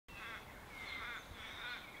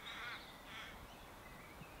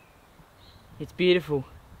It's beautiful,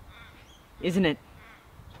 isn't it?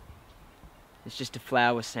 It's just a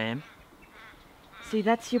flower, Sam. See,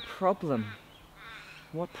 that's your problem.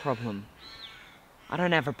 What problem? I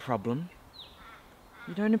don't have a problem.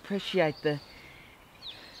 You don't appreciate the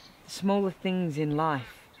smaller things in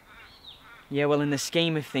life. Yeah, well, in the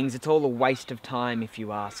scheme of things, it's all a waste of time, if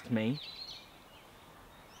you ask me.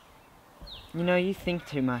 You know, you think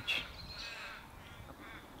too much.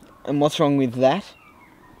 And what's wrong with that?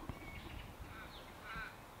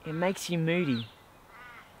 It makes you moody.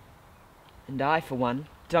 And I, for one,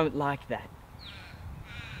 don't like that.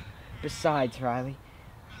 Besides, Riley,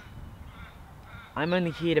 I'm only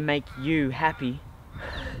here to make you happy.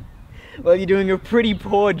 Well, you're doing a pretty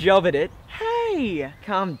poor job at it. Hey,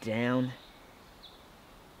 calm down.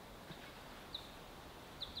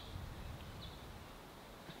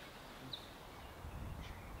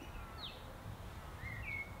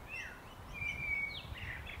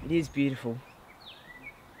 It is beautiful.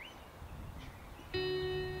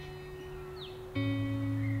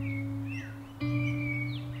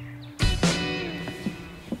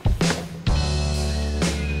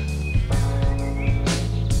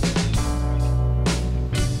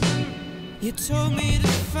 You told me to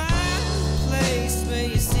find a place where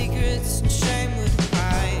your secrets and shame would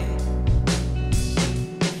hide.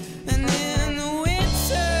 And in the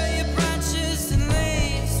winter, your branches and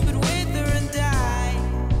leaves would wither and die.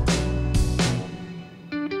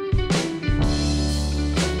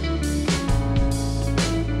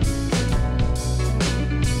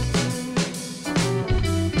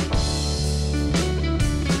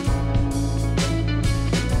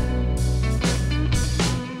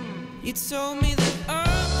 You told me that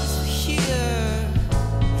Earth was here.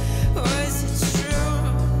 Was it true?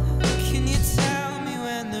 Can you tell me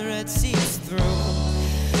when the Red Sea's through?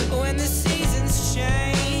 When the seasons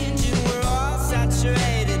change and we're all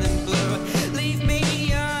saturated in blue. Leave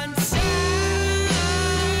me untied.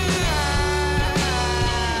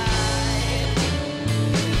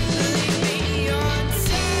 Leave me untied.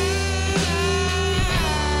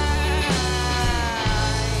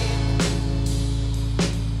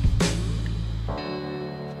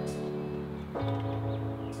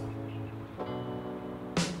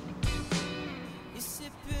 You're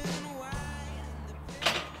sipping wine in the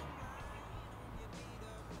pale light on your beat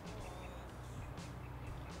up wall.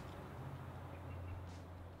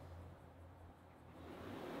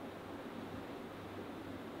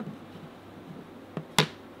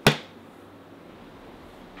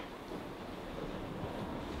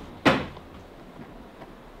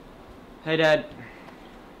 Hey, Dad.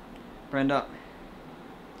 Brenda.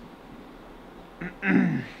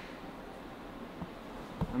 I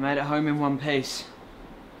made it home in one piece.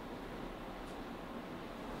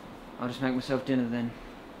 I'll just make myself dinner then.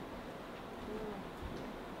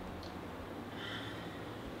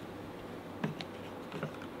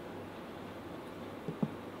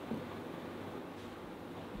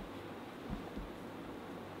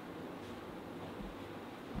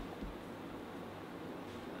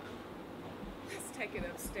 Let's take it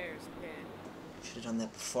upstairs, Ben. Should have done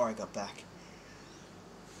that before I got back.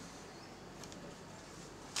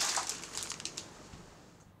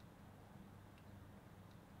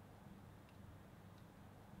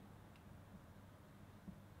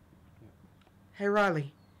 Hey,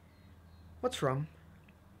 Riley. What's wrong?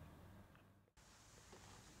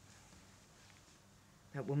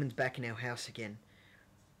 That woman's back in our house again.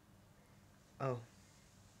 Oh.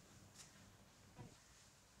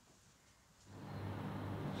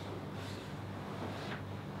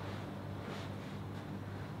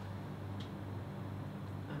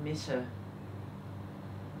 I miss her.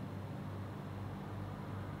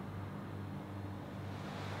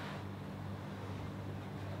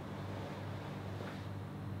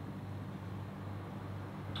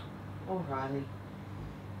 Oh, Riley.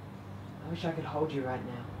 I wish I could hold you right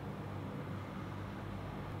now.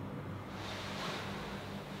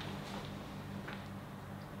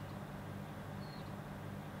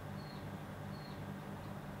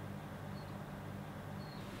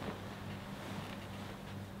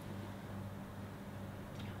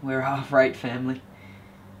 We're a half-rate family,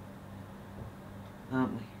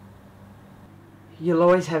 aren't we? You'll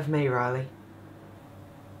always have me, Riley.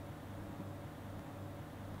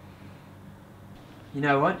 You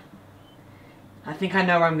know what? I think I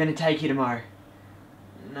know where I'm going to take you tomorrow.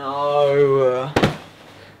 No.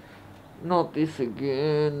 Not this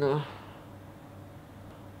again.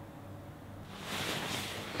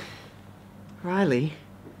 Riley.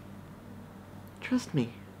 Trust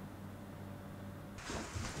me.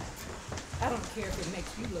 I don't care if it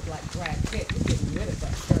makes you look like Brad Pitt with getting rid of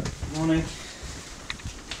that shirt. Morning.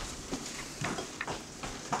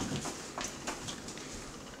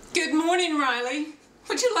 morning, Riley.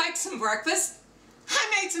 Would you like some breakfast?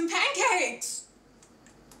 I made some pancakes.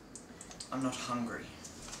 I'm not hungry.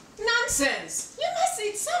 Nonsense. You must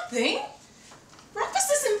eat something.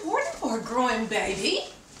 Breakfast is important for a growing baby.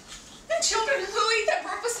 And children who eat their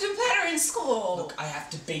breakfast do better in school. Look, I have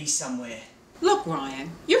to be somewhere. Look,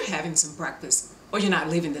 Ryan, you're having some breakfast, or you're not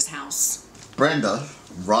leaving this house. Brenda,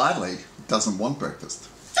 Riley doesn't want breakfast.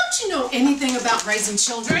 Don't you know anything about raising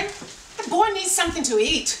children? The boy needs something to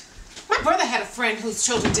eat. My brother had a friend whose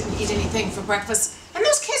children didn't eat anything for breakfast, and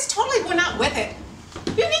those kids totally were not with it.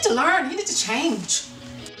 You need to learn. You need to change.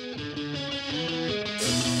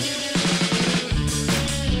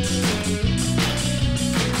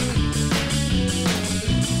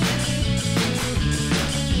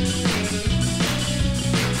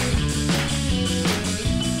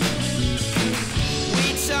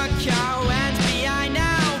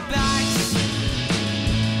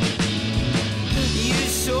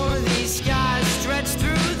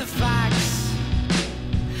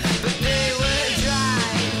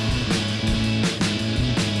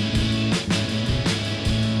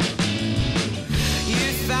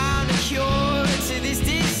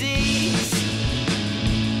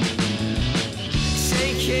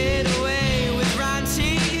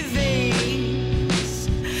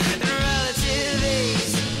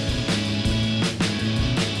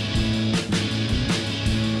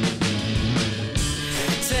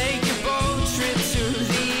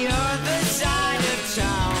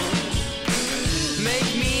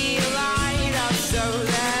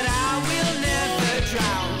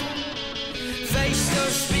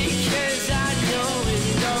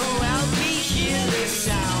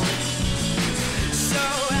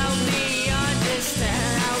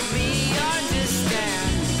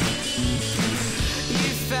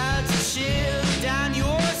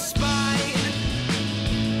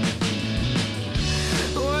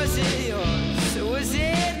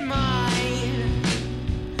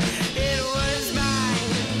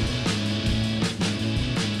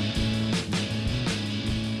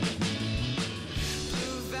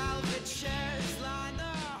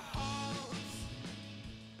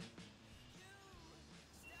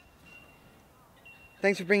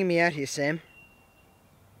 Thanks for bringing me out here, Sam.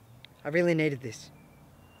 I really needed this.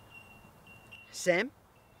 Sam?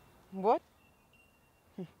 What?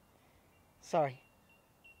 Sorry.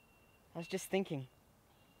 I was just thinking.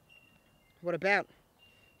 What about?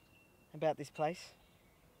 About this place?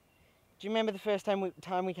 Do you remember the first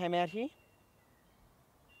time we came out here?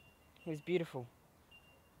 It was beautiful.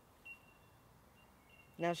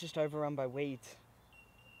 Now it's just overrun by weeds.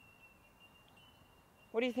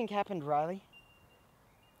 What do you think happened, Riley?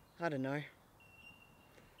 I don't know.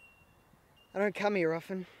 I don't come here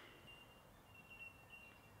often.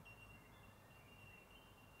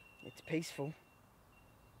 It's peaceful.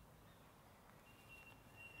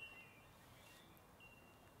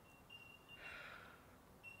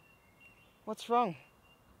 What's wrong?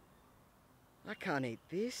 I can't eat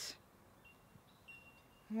this.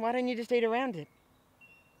 Why don't you just eat around it?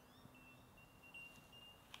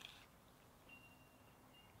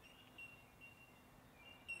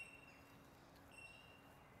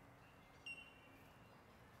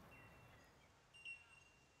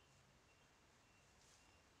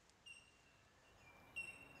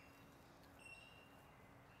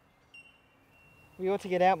 We ought to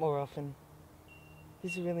get out more often.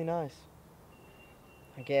 This is really nice.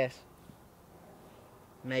 I guess.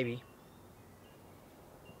 Maybe.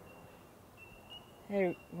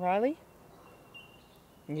 Hey, Riley?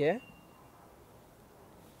 Yeah?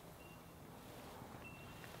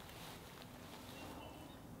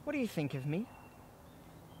 What do you think of me?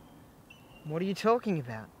 What are you talking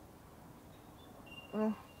about?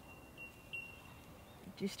 Well,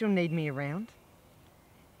 do you still need me around?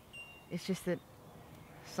 It's just that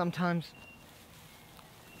sometimes...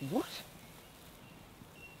 What?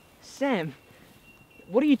 Sam,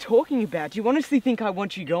 what are you talking about? Do you honestly think I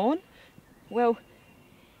want you gone? Well,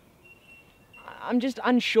 I'm just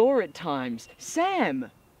unsure at times. Sam!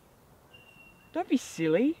 Don't be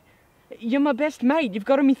silly. You're my best mate. You've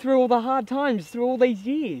gotten me through all the hard times through all these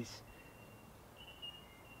years.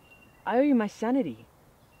 I owe you my sanity.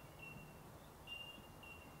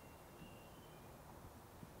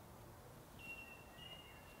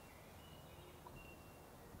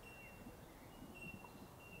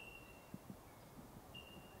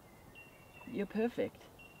 You're perfect.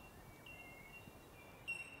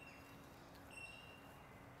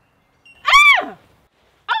 Ah!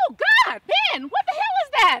 Oh, God! Ben, what the hell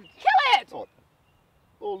is that? Kill it!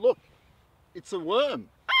 Oh, look. It's a worm.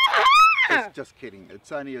 Ah! Just kidding.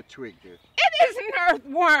 It's only a twig. It is an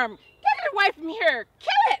earthworm. Get it away from here!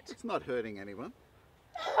 Kill it! It's not hurting anyone.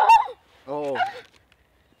 Oh,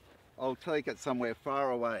 I'll take it somewhere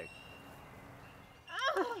far away.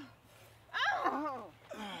 Oh,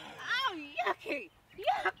 yucky!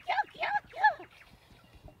 Yuck, yuck, yuck, yuck!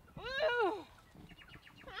 Oh,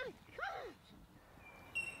 God.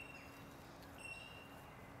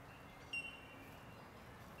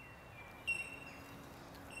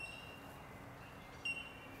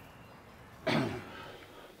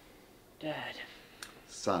 Dad.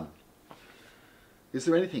 Son, is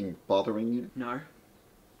there anything bothering you? No.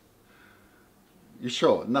 You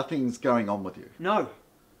sure? Nothing's going on with you? No.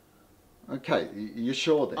 Okay, you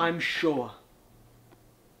sure then? I'm sure.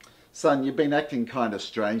 Son, you've been acting kind of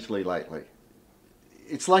strangely lately.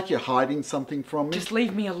 It's like you're hiding something from me. Just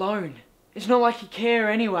leave me alone. It's not like you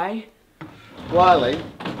care anyway. Riley!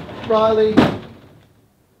 Riley!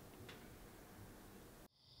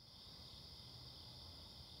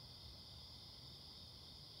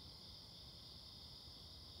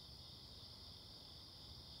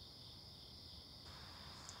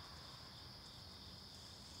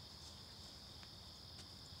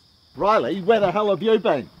 Riley, where the hell have you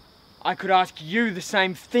been? I could ask you the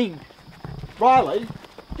same thing. Riley,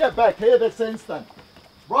 get back here this instant.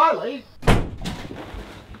 Riley!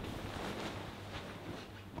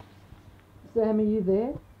 Sam, are you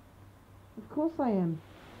there? Of course I am.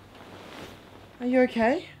 Are you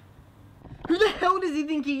okay? Who the hell does he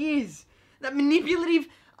think he is? That manipulative,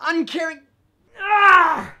 uncaring...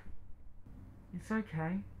 Ah! It's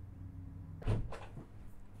okay.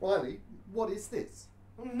 Riley, what is this?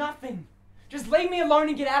 Nothing. Just leave me alone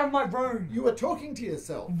and get out of my room. You were talking to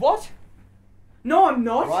yourself. What? No, I'm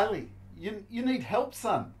not. Riley, you need help,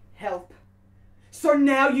 son. Help. So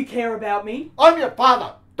now you care about me? I'm your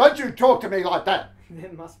father. Don't you talk to me like that.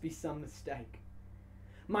 There must be some mistake.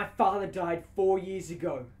 My father died 4 years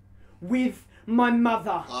ago. With my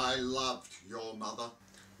mother. I loved your mother.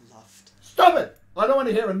 Loved. Stop it! I don't want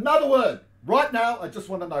to hear another word. Right now, I just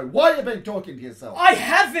want to know why you've been talking to yourself. I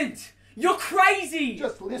haven't! You're crazy!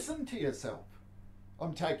 Just listen to yourself.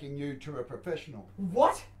 I'm taking you to a professional.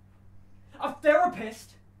 What? A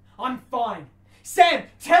therapist? I'm fine. Sam,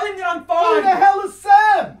 tell him that I'm fine! Who the hell is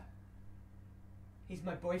Sam? He's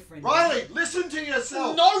my boyfriend. Riley, listen to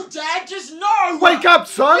yourself. No, Dad, just no! Wake up,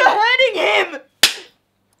 son! You're hurting him!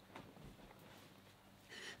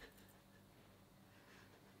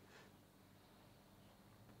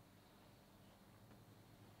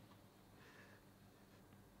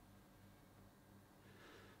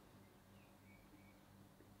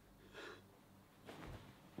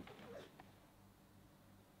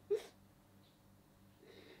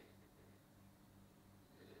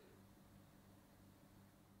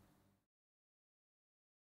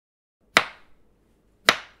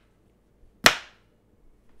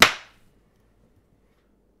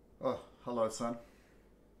 Oh, hello, son.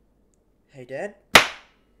 Hey, Dad.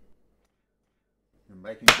 You're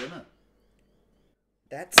making dinner.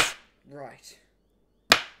 That's right.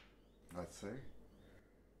 I see.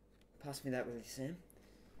 Pass me that, will you, Sam?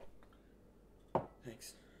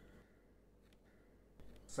 Thanks.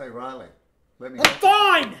 Say, Riley, let me... I'm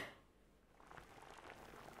fine!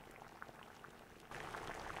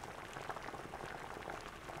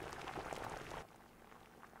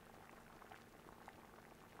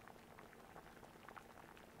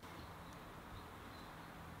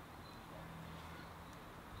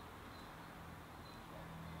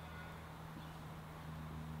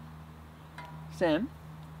 Sam,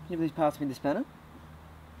 can you please pass me the spanner?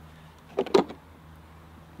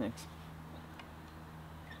 Thanks.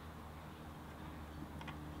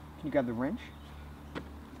 Can you grab the wrench?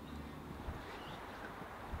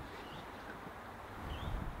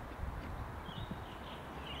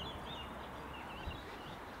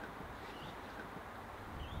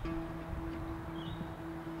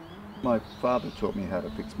 My father taught me how to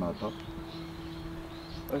fix moped.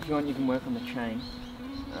 Or if you want, you can work on the chain.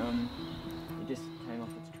 It just came off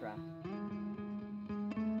its track.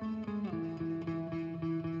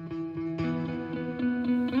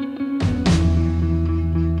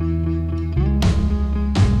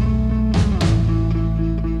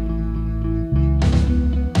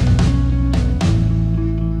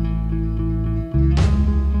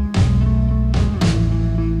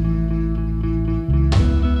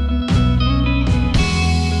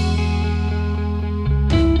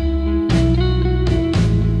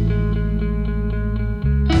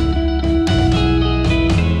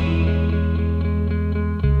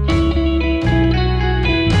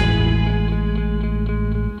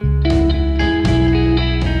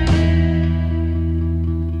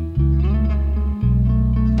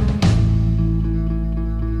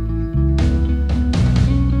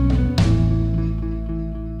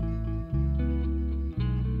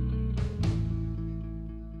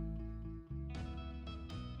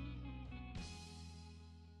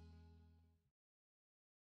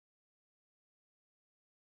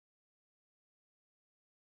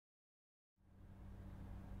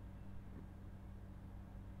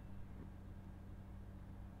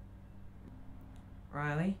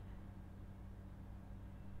 Riley?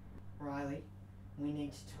 Riley, we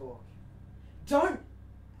need to talk. Don't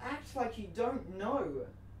act like you don't know.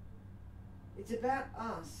 It's about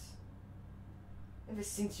us. Ever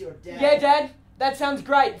since your dad... Yeah, Dad, that sounds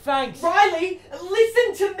great, thanks. Riley,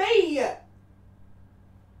 listen to me!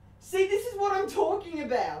 See, this is what I'm talking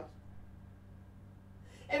about.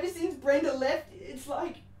 Ever since Brenda left, it's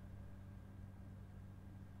like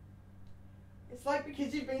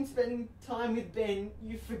because you've been spending time with Ben,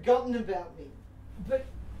 you've forgotten about me. But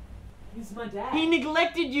he's my dad. He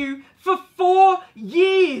neglected you for 4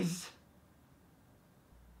 years!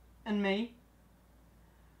 And me?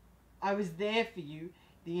 I was there for you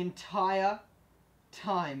the entire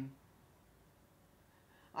time.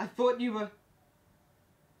 I thought you were...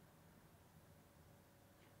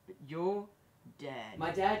 But you're Dad. My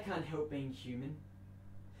dad can't help being human.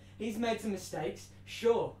 He's made some mistakes,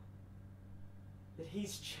 sure. But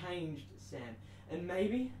he's changed, Sam. And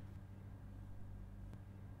maybe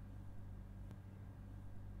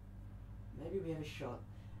we have a shot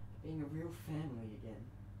at being a real family again.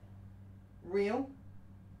 Real?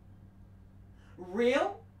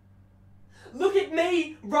 Real? Look at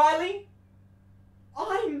me, Riley!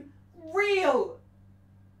 I'm real!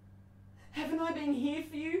 Haven't I been here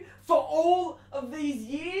for you for all of these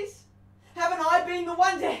years? Haven't I been the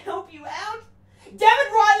one to help you out? Damn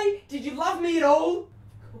it, Riley! Did you love me at all?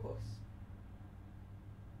 Of course.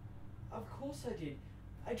 Of course I did.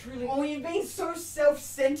 I truly... Oh, you've been so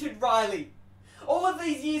self-centered, Riley. All of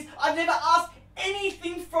these years, I've never asked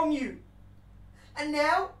anything from you. And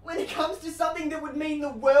now, when it comes to something that would mean the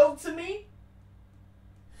world to me,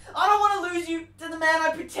 I don't want to lose you to the man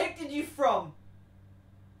I protected you from.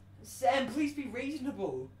 Sam, please be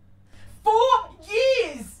reasonable. 4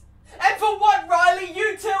 years! And for what, Riley?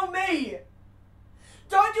 You tell me!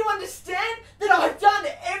 Don't you understand that I've done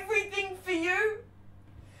everything for you?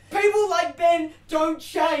 People like Ben don't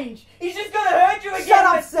change. He's just gonna hurt you again. Shut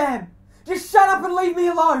up, Sam! Just shut up and leave me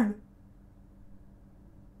alone!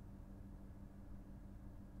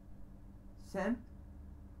 Sam?